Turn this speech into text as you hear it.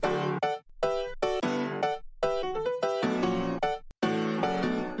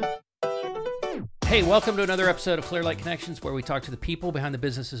Hey, welcome to another episode of Clear Light Connections, where we talk to the people behind the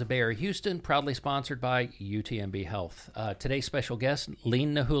businesses of Bay Area Houston, proudly sponsored by UTMB Health. Today's special guest,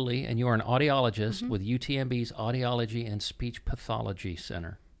 Lean Nahuli, and you are an audiologist with UTMB's Audiology and Speech Pathology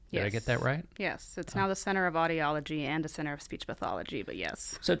Center. Did I get that right? Yes, it's now the Center of Audiology and the Center of Speech Pathology, but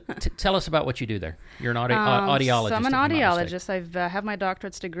yes. So tell us about what you do there. You're an audiologist. So I'm an audiologist. I've have my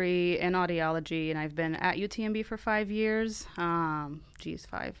doctorate's degree in audiology, and I've been at UTMB for 5 years.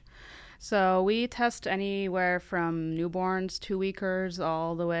 5. So we test anywhere from newborns, 2-weekers,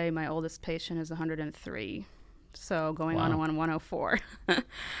 all the way. My oldest patient is 103, so going on 104.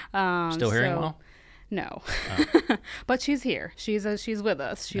 Still hearing well? No, but she's here. She's with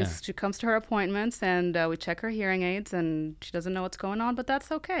us. She comes to her appointments, and we check her hearing aids, and she doesn't know what's going on, but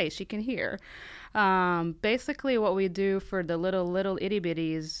that's okay. She can hear. Basically, what we do for the little itty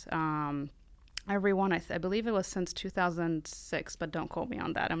bitties. Everyone, I believe it was since 2006, but don't quote me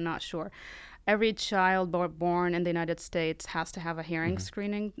on that. I'm not sure. Every child born in the United States has to have a hearing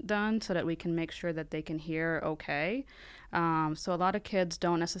screening done so that we can make sure that they can hear okay. So a lot of kids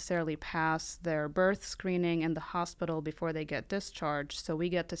don't necessarily pass their birth screening in the hospital before they get discharged. So we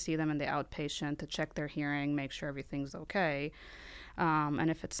get to see them in the outpatient to check their hearing, make sure everything's okay.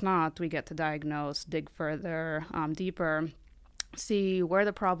 And if it's not, we get to diagnose, dig further, deeper, see where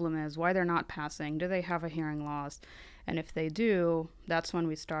the problem is, why they're not passing, do they have a hearing loss? And if they do, that's when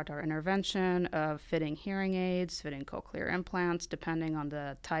we start our intervention of fitting hearing aids, fitting cochlear implants, depending on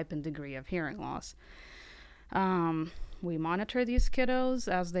the type and degree of hearing loss. We monitor these kiddos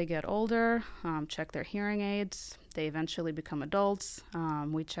as they get older, check their hearing aids. They eventually become adults.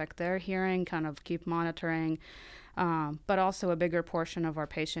 We check their hearing, kind of keep monitoring. But also a bigger portion of our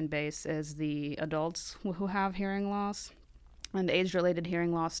patient base is the adults who have hearing loss. And age-related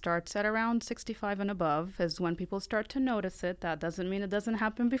hearing loss starts at around 65 and above is when people start to notice it. That doesn't mean it doesn't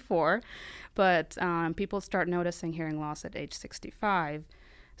happen before, but people start noticing hearing loss at age 65.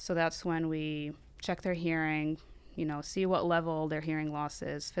 So that's when we check their hearing, see what level their hearing loss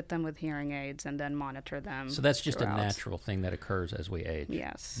is, fit them with hearing aids, and then monitor them. So that's just throughout. A natural thing that occurs as we age.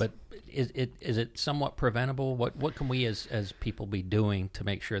 Yes. But is it somewhat preventable? What can we as people be doing to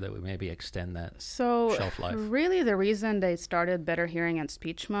make sure that we maybe extend that shelf life? Really the reason they started Better Hearing and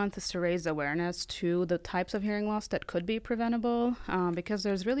Speech Month is to raise awareness to the types of hearing loss that could be preventable, because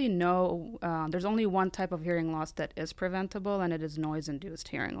there's really there's only one type of hearing loss that is preventable, and it is noise-induced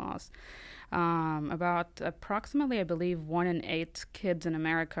hearing loss. About approximately, I believe, 1 in 8 kids in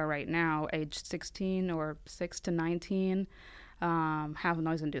America right now, aged 16 or 6 to 19, have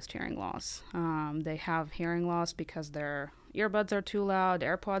noise-induced hearing loss. They have hearing loss because their earbuds are too loud,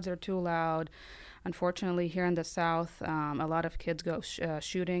 AirPods are too loud. Unfortunately, here in the South, a lot of kids go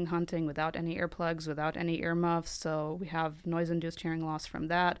shooting, hunting without any earplugs, without any earmuffs, so we have noise-induced hearing loss from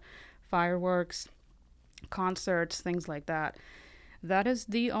that. Fireworks, concerts, things like that. That is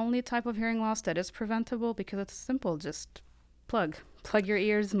the only type of hearing loss that is preventable because it's simple. Just plug your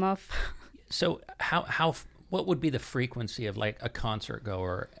ears, muff. So what would be the frequency of like a concert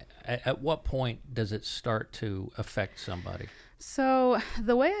goer? At what point does it start to affect somebody? So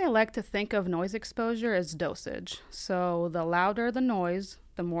the way I like to think of noise exposure is dosage. So the louder the noise,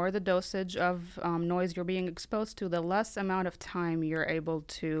 the more the dosage of noise you're being exposed to, the less amount of time you're able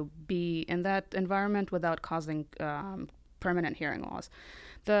to be in that environment without causing permanent hearing loss.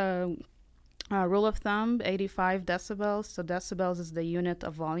 The rule of thumb, 85 decibels. So decibels is the unit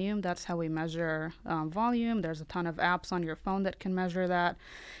of volume. That's how we measure volume. There's a ton of apps on your phone that can measure that.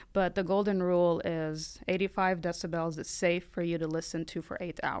 But the golden rule is 85 decibels is safe for you to listen to for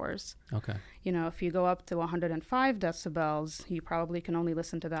 8 hours. Okay. If you go up to 105 decibels, you probably can only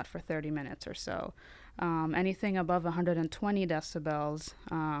listen to that for 30 minutes or so. Anything above 120 decibels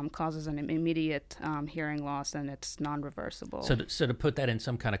causes an immediate hearing loss, and it's non-reversible. So to put that in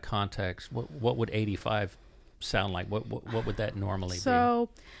some kind of context, what would 85 sound like? What would that normally be? So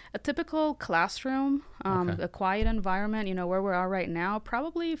a typical classroom, a quiet environment, where we are right now,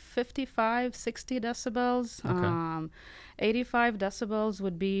 probably 55, 60 decibels. Okay. 85 decibels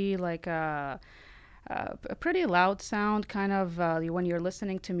would be like a pretty loud sound, kind of when you're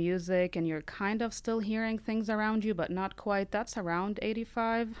listening to music and you're kind of still hearing things around you, but not quite. That's around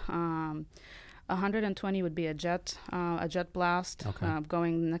 85. 120 would be a jet blast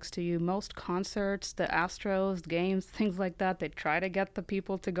going next to you. Most concerts, the Astros, games, things like that, they try to get the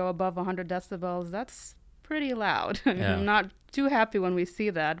people to go above 100 decibels. That's pretty loud. Yeah. I'm not too happy when we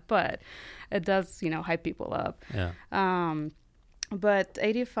see that, but it does, hype people up. Yeah. But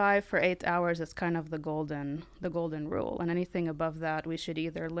 85 for 8 hours is kind of the golden rule. And anything above that, we should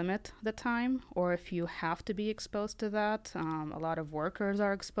either limit the time, or if you have to be exposed to that, a lot of workers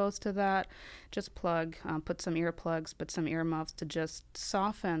are exposed to that, just put some earplugs, put some earmuffs to just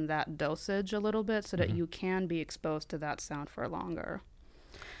soften that dosage a little bit so that you can be exposed to that sound for longer.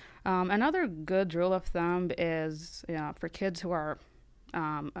 Another good rule of thumb is for kids who are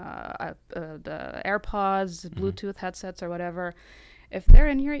the AirPods, Bluetooth headsets or whatever, if they're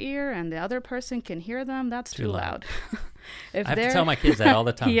in your ear and the other person can hear them, that's too loud. I have to tell my kids that all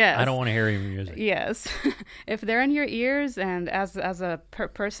the time. Yes. I don't want to hear your music. Yes. If they're in your ears and as a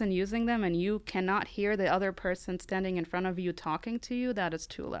person using them and you cannot hear the other person standing in front of you talking to you, that is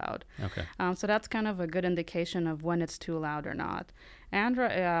too loud. Okay. So that's kind of a good indication of when it's too loud or not.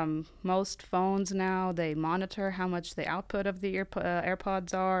 And most phones now, they monitor how much the output of the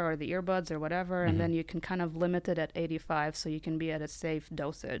AirPods are, or the earbuds or whatever, and then you can kind of limit it at 85 so you can be at a safe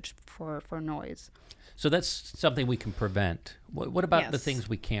dosage for noise. So that's something we can prevent. What about the Yes. things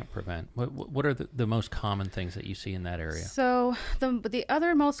we can't prevent? What are the most common things that you see in that area? So the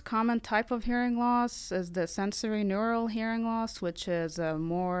other most common type of hearing loss is the sensory neural hearing loss, which is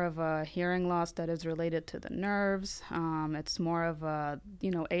more of a hearing loss that is related to the nerves. It's more of a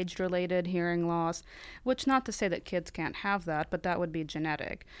age-related hearing loss, which not to say that kids can't have that, but that would be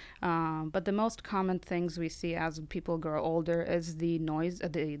genetic. But the most common things we see as people grow older is the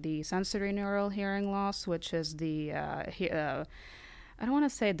the sensory neural hearing loss, which is the I don't want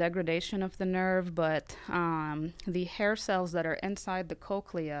to say degradation of the nerve, but the hair cells that are inside the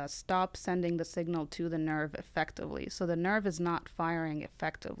cochlea stop sending the signal to the nerve effectively. So the nerve is not firing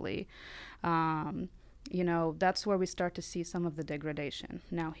effectively. That's where we start to see some of the degradation.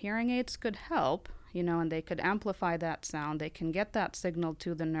 Now, hearing aids could help, and they could amplify that sound. They can get that signal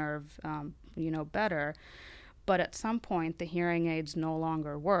to the nerve, better. But at some point, the hearing aids no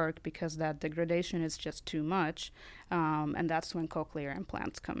longer work because that degradation is just too much, and that's when cochlear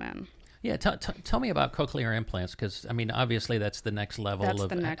implants come in. Yeah, tell me about cochlear implants, because, obviously that's the next level.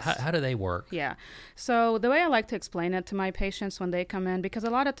 How do they work? Yeah. So the way I like to explain it to my patients when they come in, because a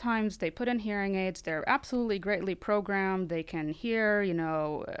lot of times they put in hearing aids, they're absolutely greatly programmed, they can hear,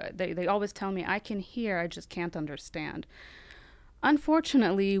 they always tell me, I can hear, I just can't understand.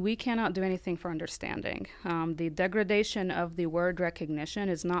 Unfortunately, we cannot do anything for understanding. The degradation of the word recognition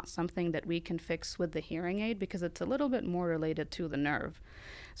is not something that we can fix with the hearing aid because it's a little bit more related to the nerve.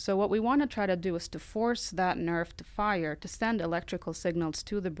 So what we want to try to do is to force that nerve to fire, to send electrical signals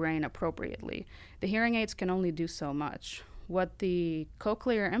to the brain appropriately. The hearing aids can only do so much. What the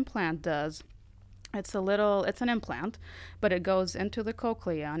cochlear implant does, it's an implant, but it goes into the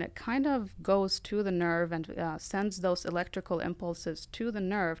cochlea and it kind of goes to the nerve and sends those electrical impulses to the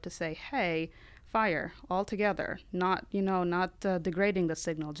nerve to say, hey, fire altogether, not degrading the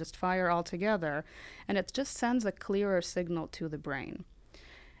signal, just fire altogether. And it just sends a clearer signal to the brain.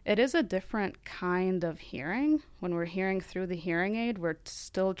 It is a different kind of hearing. When we're hearing through the hearing aid, we're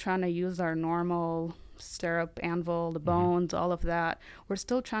still trying to use our normal stirrup, anvil, the bones, all of that. We're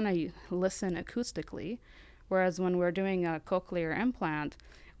still trying to listen acoustically, whereas when we're doing a cochlear implant,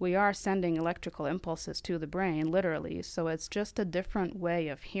 we are sending electrical impulses to the brain, literally. So it's just a different way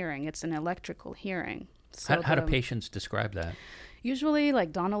of hearing. It's an electrical hearing. So how do patients describe that? Usually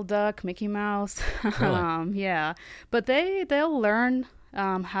like Donald Duck, Mickey Mouse. Really? Yeah. But they'll learn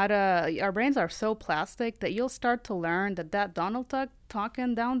our brains are so plastic that you'll start to learn that Donald Duck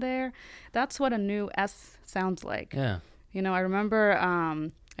talking down there, that's what a new S sounds like. Yeah. I remember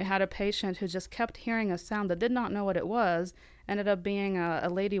I had a patient who just kept hearing a sound that did not know what it was, ended up being a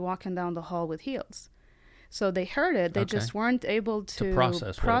lady walking down the hall with heels. So they heard it, they just weren't able to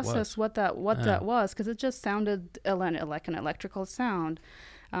process what that was, because it just sounded like an electrical sound.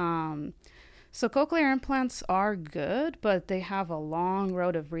 So cochlear implants are good, but they have a long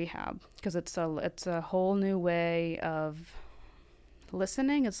road of rehab because it's a whole new way of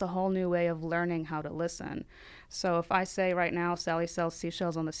listening. It's a whole new way of learning how to listen. So if I say right now, Sally sells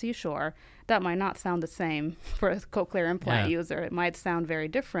seashells on the seashore, that might not sound the same for a cochlear implant user. It might sound very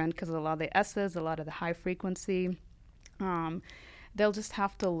different because a lot of the S's, a lot of the high frequency, they'll just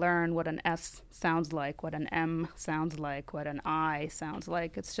have to learn what an S sounds like, what an M sounds like, what an I sounds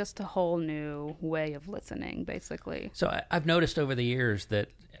like. It's just a whole new way of listening, basically. So I've noticed over the years that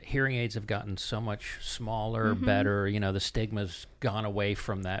hearing aids have gotten so much smaller, better. The stigma's gone away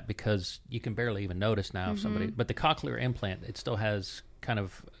from that because you can barely even notice now if somebody. But the cochlear implant, it still has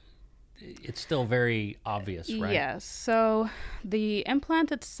it's still very obvious, right? Yes. So the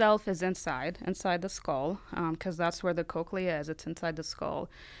implant itself is inside the skull, because that's where the cochlea is. It's inside the skull.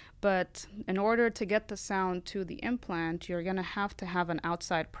 But in order to get the sound to the implant, you're going to have an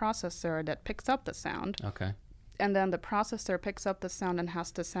outside processor that picks up the sound. Okay. And then the processor picks up the sound and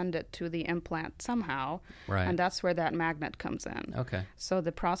has to send it to the implant somehow. Right. And that's where that magnet comes in. Okay. So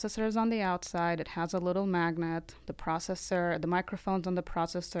the processor is on the outside. It has a little magnet. The microphone's on the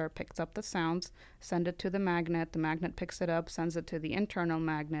processor, picks up the sounds, send it to the magnet. The magnet picks it up, sends it to the internal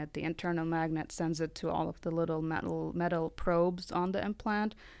magnet. The internal magnet sends it to all of the little metal probes on the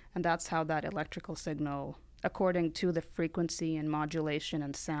implant. And that's how that electrical signal, according to the frequency and modulation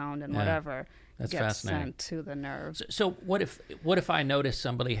and sound and whatever, that's gets fascinating. sent to the nerve. So what if I notice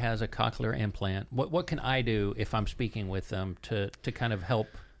somebody has a cochlear implant? What can I do if I'm speaking with them to kind of help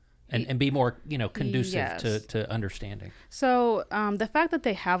and be more conducive to understanding? So the fact that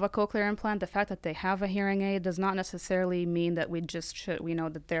they have a cochlear implant, the fact that they have a hearing aid does not necessarily mean that we know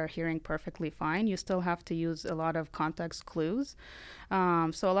that they're hearing perfectly fine. You still have to use a lot of context clues.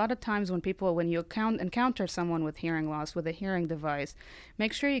 So a lot of times when you encounter someone with hearing loss with a hearing device,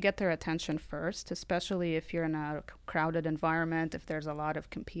 make sure you get their attention first, especially if you're in a crowded environment, if there's a lot of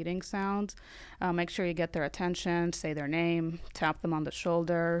competing sounds. Make sure you get their attention, say their name, tap them on the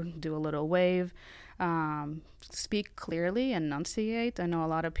shoulder, do a little wave, speak clearly, enunciate. I know a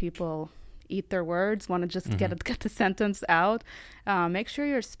lot of people eat their words, want to just get the sentence out. Make sure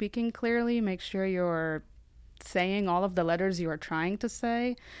you're speaking clearly. Make sure you're saying all of the letters you are trying to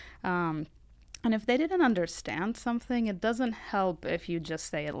say. And if they didn't understand something, it doesn't help if you just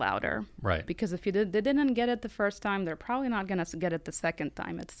say it louder. Right. Because if they didn't get it the first time, they're probably not going to get it the second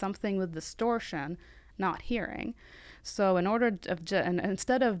time. It's something with distortion, not hearing. So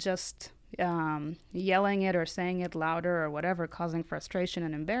instead of just yelling it or saying it louder or whatever, causing frustration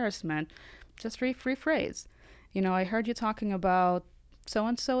and embarrassment, just rephrase. I heard you talking about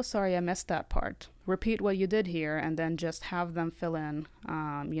so-and-so, sorry, I missed that part. Repeat what you did here, and then just have them fill in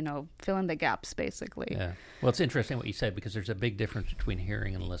the gaps, basically. Yeah. Well, it's interesting what you said, because there's a big difference between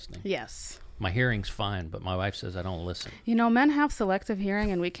hearing and listening. Yes. My hearing's fine, but my wife says I don't listen. Men have selective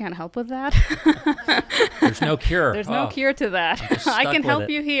hearing, and we can't help with that. There's no cure. There's no cure to that. I can help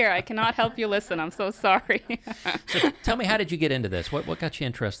you here. I cannot help you listen. I'm so sorry. So tell me, how did you get into this? What got you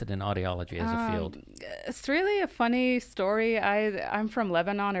interested in audiology as a field? It's really a funny story. I'm from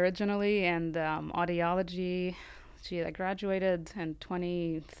Lebanon originally, and audiology, I graduated in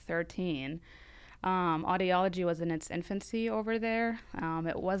 2013. Audiology was in its infancy over there.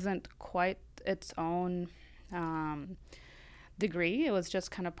 It wasn't quite its own degree. It was just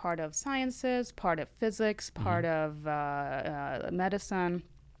kind of part of sciences, part of physics, part of medicine.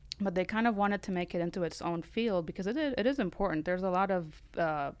 But they kind of wanted to make it into its own field because it is important. There's a lot of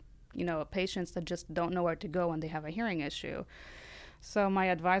patients that just don't know where to go when they have a hearing issue. So my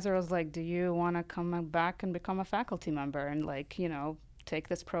advisor was like, do you want to come back and become a faculty member and take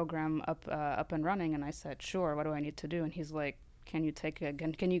this program up and running? And I said, sure. What do I need to do? And he's like, can you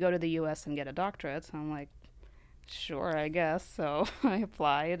go to the U.S. and get a doctorate? So I'm like, sure, I guess. So I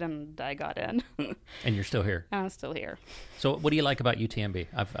applied and I got in. And you're still here? I'm still here. So what do you like about UTMB?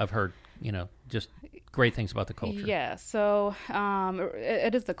 I've heard, just great things about the culture. Yeah, so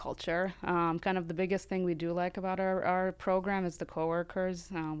it is the culture. Kind of the biggest thing we do like about our program is the coworkers.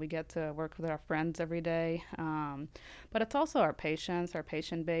 We get to work with our friends every day. But it's also our patients, our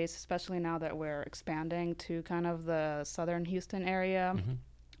patient base, especially now that we're expanding to kind of the southern Houston area.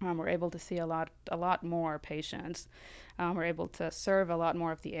 We're able to see a lot more patients. We're able to serve a lot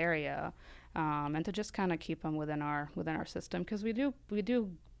more of the area, and to just kind of keep them within our system, because we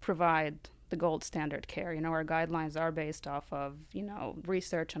do provide the gold standard care. Our guidelines are based off of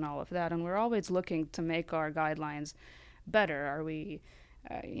research and all of that, and we're always looking to make our guidelines better. Are we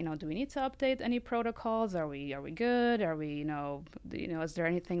do we need to update any protocols? Are we good? Are we is there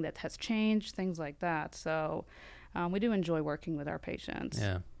anything that has changed? Things like that. So we do enjoy working with our patients.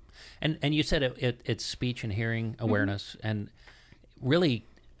 Yeah. And you said it's speech and hearing awareness, and really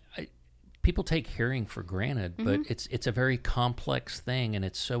people take hearing for granted, but it's a very complex thing, and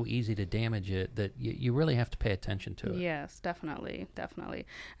it's so easy to damage it that you really have to pay attention to it. Yes, definitely.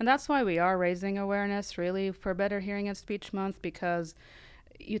 And that's why we are raising awareness, really, for Better Hearing and Speech Month, because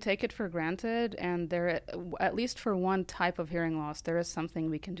you take it for granted, and there, at least for one type of hearing loss, there is something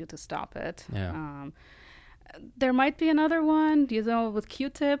we can do to stop it. Yeah. There might be another one, with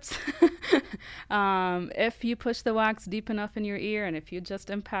Q-tips. If you push the wax deep enough in your ear, and if you just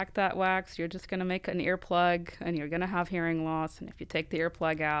impact that wax, you're just going to make an earplug, and you're going to have hearing loss. And if you take the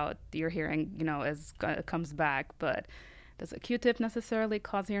earplug out, your hearing, comes back. But Does a Q-tip necessarily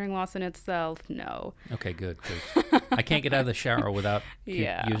cause hearing loss in itself? No. Okay, good. 'Cause I can't get out of the shower without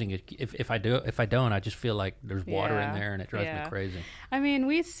using it. If I don't, I just feel like there's water in there, and it drives me crazy. I mean,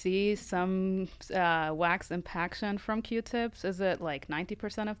 we see some wax impaction from Q-tips. Is it like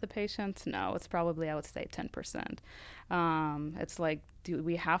 90% of the patients? No, it's probably, I would say, 10%. It's like, do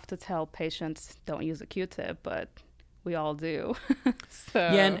we have to tell patients don't use a Q-tip? But we all do.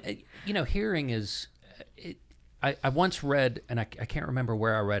 So. Yeah, and hearing is. I once read, and I can't remember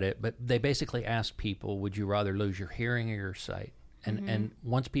where I read it, but they basically asked people, would you rather lose your hearing or your sight? And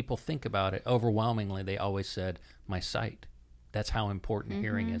once people think about it, overwhelmingly, they always said, my sight. That's how important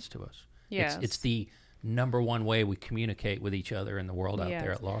hearing is to us. Yes. It's the number one way we communicate with each other in the world out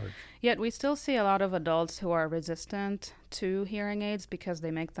there at large. Yet we still see a lot of adults who are resistant to hearing aids because they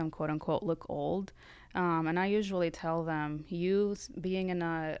make them, quote unquote, look old. And I usually tell them, you being in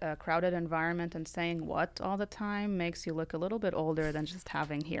a crowded environment and saying what all the time makes you look a little bit older than just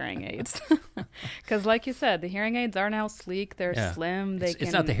having hearing aids. Because like you said, the hearing aids are now sleek, they're slim.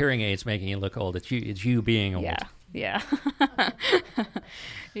 It's not the hearing aids making you look old, it's you being old. Yeah.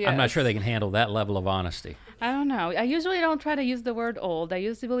 I'm not sure they can handle that level of honesty. I don't know. I usually don't try to use the word old. I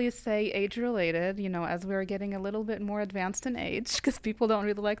usually say age-related, as we're getting a little bit more advanced in age, because people don't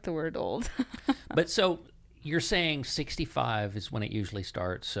really like the word old. But so you're saying 65 is when it usually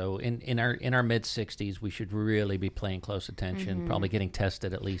starts. So in our mid-60s, we should really be paying close attention, probably getting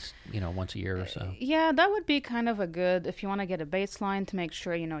tested at least, once a year or so. Yeah, that would be kind of a good, if you want to get a baseline to make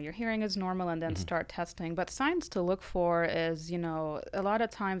sure, your hearing is normal and then start testing. But signs to look for is, a lot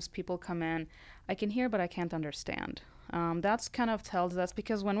of times people come in, I can hear, but I can't understand. That's kind of tells us,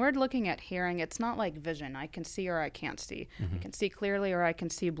 because when we're looking at hearing, it's not like vision. I can see or I can't see. I can see clearly or I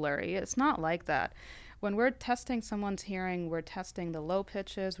can see blurry. It's not like that. When we're testing someone's hearing, we're testing the low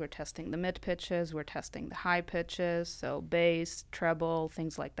pitches, we're testing the mid pitches, we're testing the high pitches, so bass, treble,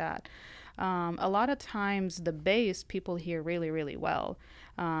 things like that. A lot of times the bass people hear really, really well,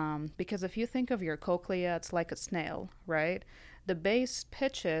 because if you think of your cochlea, it's like a snail, right? The bass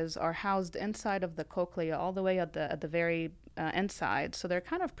pitches are housed inside of the cochlea all the way at the very inside, so they're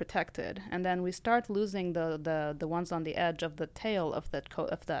kind of protected. And then we start losing the ones on the edge of the tail of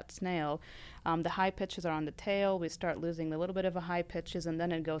that snail. The high pitches are on the tail. We start losing a little bit of a high pitches, and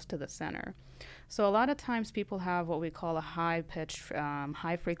then it goes to the center. So a lot of times people have what we call a high pitch,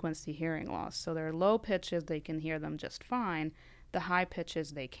 high frequency hearing loss. So their low pitches, they can hear them just fine. The high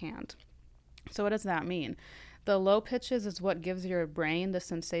pitches, they can't. So what does that mean? The low pitches is what gives your brain the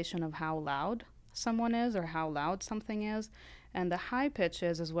sensation of how loud someone is or how loud something is. And the high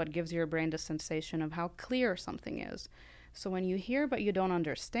pitches is what gives your brain the sensation of how clear something is. So when you hear but you don't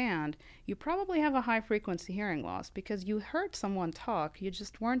understand, you probably have a high frequency hearing loss because you heard someone talk, you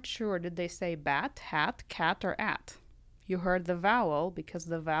just weren't sure, did they say bat, hat, cat, or at? You heard the vowel because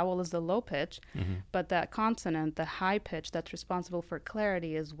the vowel is the low pitch, but that consonant, the high pitch that's responsible for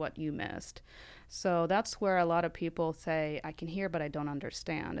clarity, is what you missed. So that's where a lot of people say, I can hear but I don't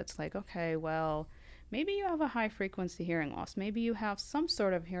understand. It's like, okay, well, maybe you have a high frequency hearing loss. Maybe you have some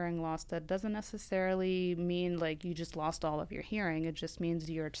sort of hearing loss that doesn't necessarily mean like you just lost all of your hearing. It just means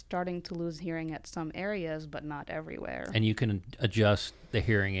you're starting to lose hearing at some areas, but not everywhere. And you can adjust the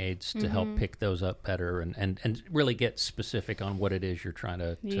hearing aids to help pick those up better and really get specific on what it is you're trying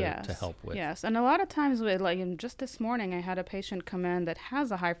to help with. Yes, and a lot of times, just this morning, I had a patient come in that has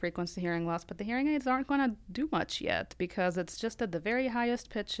a high frequency hearing loss, but the hearing aids aren't going to do much yet because it's just at the very highest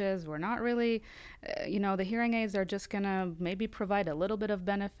pitches. We're not really... the hearing aids are just going to maybe provide a little bit of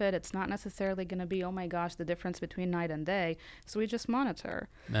benefit. It's not necessarily going to be, oh my gosh, the difference between night and day. So we just monitor.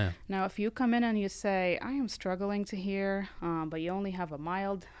 Yeah. Now, if you come in and you say, I am struggling to hear, but you only have a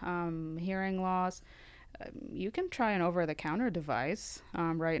mild hearing loss, you can try an over-the-counter device.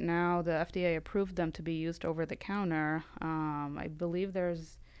 Right now, the FDA approved them to be used over-the-counter. I believe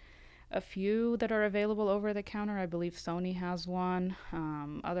there's a few that are available over the counter. I believe Sony has one.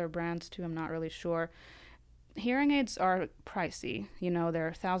 Other brands too, I'm not really sure. Hearing aids are pricey.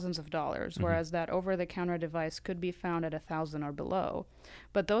 They're thousands of dollars, whereas that over-the-counter device could be found at $1,000 or below.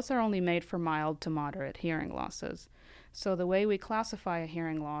 But those are only made for mild to moderate hearing losses. So the way we classify a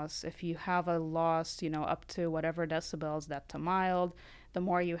hearing loss, if you have a loss, up to whatever decibels, that's a mild. The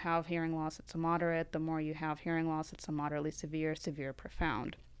more you have hearing loss, it's a moderate. The more you have hearing loss, it's a moderately severe, severe,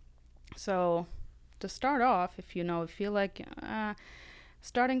 profound. So to start off, if you feel like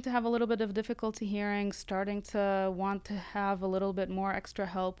starting to have a little bit of difficulty hearing, starting to want to have a little bit more extra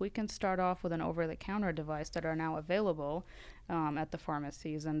help, we can start off with an over-the-counter device that are now available at the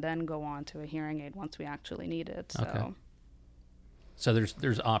pharmacies, and then go on to a hearing aid once we actually need it. So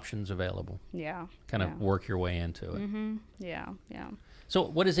there's options available. Yeah. Kind of work your way into it. Mm-hmm. Yeah. Yeah. So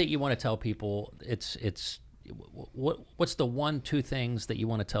what is it you want to tell people? What's the 1-2 things that you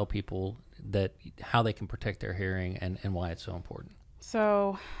want to tell people that how they can protect their hearing and why it's so important?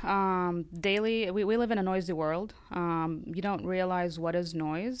 So daily, we live in a noisy world. You don't realize what is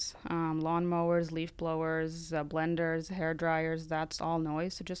noise. Lawnmowers, leaf blowers, blenders, hair dryers, that's all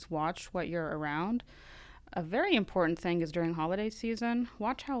noise. So just watch what you're around. A very important thing is during holiday season,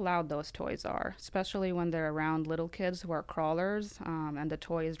 watch how loud those toys are, especially when they're around little kids who are crawlers and the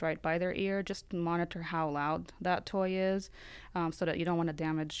toy is right by their ear. Just monitor how loud that toy is so that you don't want to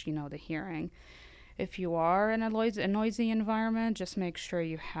damage, the hearing. If you are in a noisy environment, just make sure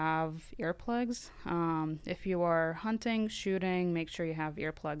you have earplugs. If you are hunting, shooting, make sure you have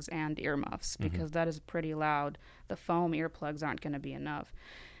earplugs and earmuffs because that is pretty loud. The foam earplugs aren't going to be enough.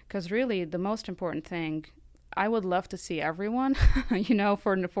 Because really, the most important thing, I would love to see everyone,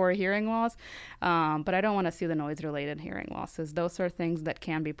 for hearing loss, but I don't want to see the noise-related hearing losses. Those are things that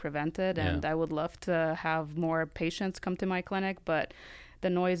can be prevented, and I would love to have more patients come to my clinic, but the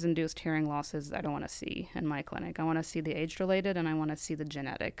noise-induced hearing losses I don't want to see in my clinic. I want to see the age-related, and I want to see the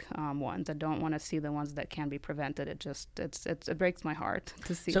genetic ones. I don't want to see the ones that can be prevented. It breaks my heart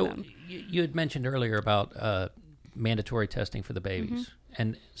to see them. So you had mentioned earlier about mandatory testing for the babies.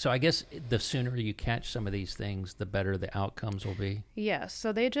 And so I guess the sooner you catch some of these things, the better the outcomes will be. Yes.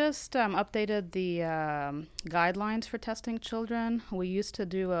 So they just updated the guidelines for testing children. We used to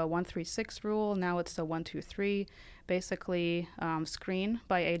do a 1-3-6 rule. Now it's a 1-2-3. Basically, screen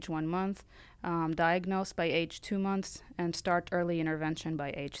by age 1 month, diagnose by age 2 months, and start early intervention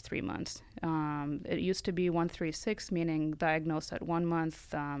by age 3 months. It used to be 1-3-6, meaning diagnose at 1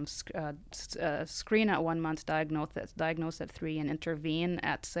 month, screen at 1 month, diagnose at 3, and intervene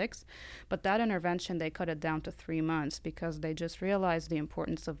at 6. But that intervention, they cut it down to 3 months because they just realized the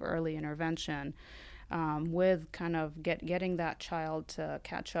importance of early intervention. With kind of getting that child to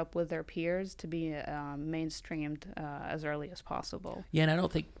catch up with their peers to be mainstreamed as early as possible. Yeah, and I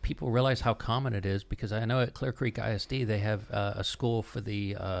don't think people realize how common it is because I know at Clear Creek ISD they have a school for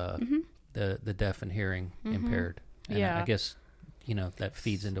the deaf and hearing impaired. And I guess that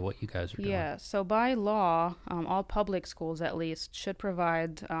feeds into what you guys are doing. Yeah, so by law, all public schools at least should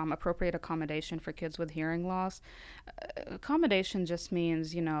provide appropriate accommodation for kids with hearing loss. Accommodation just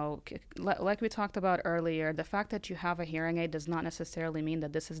means, like we talked about earlier, the fact that you have a hearing aid does not necessarily mean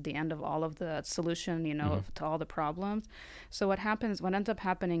that this is the end of all of the solution, to all the problems. So what ends up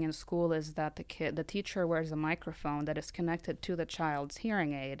happening in school is that the teacher wears a microphone that is connected to the child's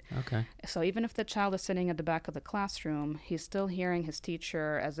hearing aid. Okay. So even if the child is sitting at the back of the classroom, he's still hearing his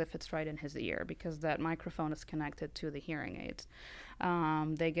teacher as if it's right in his ear because that microphone is connected to the hearing aids.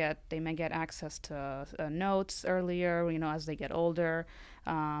 They may get access to notes earlier, as they get older.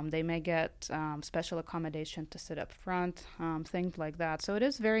 They may get special accommodation to sit up front, things like that. So it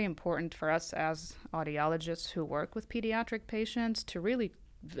is very important for us as audiologists who work with pediatric patients to really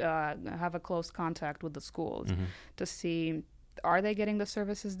have a close contact with the schools to see, are they getting the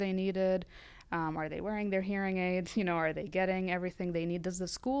services they needed? Are they wearing their hearing aids? Are they getting everything they need? Does the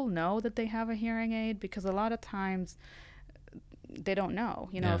school know that they have a hearing aid? Because a lot of times they don't know.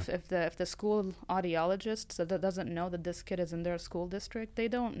 If the school audiologist that doesn't know that this kid is in their school district, they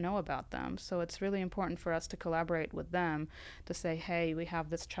don't know about them. So it's really important for us to collaborate with them to say, hey, we have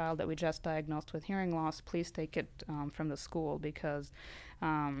this child that we just diagnosed with hearing loss. Please take it from the school because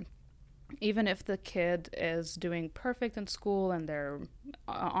even if the kid is doing perfect in school and they're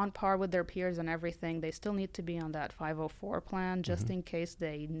on par with their peers and everything, they still need to be on that 504 plan just in case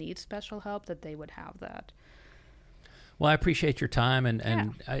they need special help, that they would have that. Well, I appreciate your time,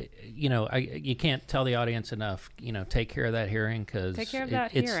 and you can't tell the audience enough. Take care of that hearing because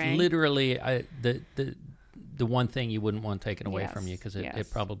it's literally the one thing you wouldn't want taken away from you because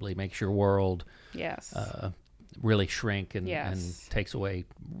it probably makes your world really shrink and takes away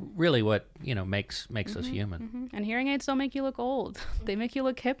really what makes us human. And hearing aids don't make you look old. They make you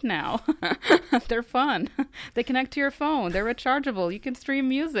look hip now. They're fun. They connect to your phone. They're rechargeable. You can stream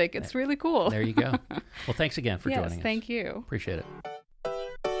music. It's really cool. There you go. Well, thanks again for joining us. Thank you. Appreciate it.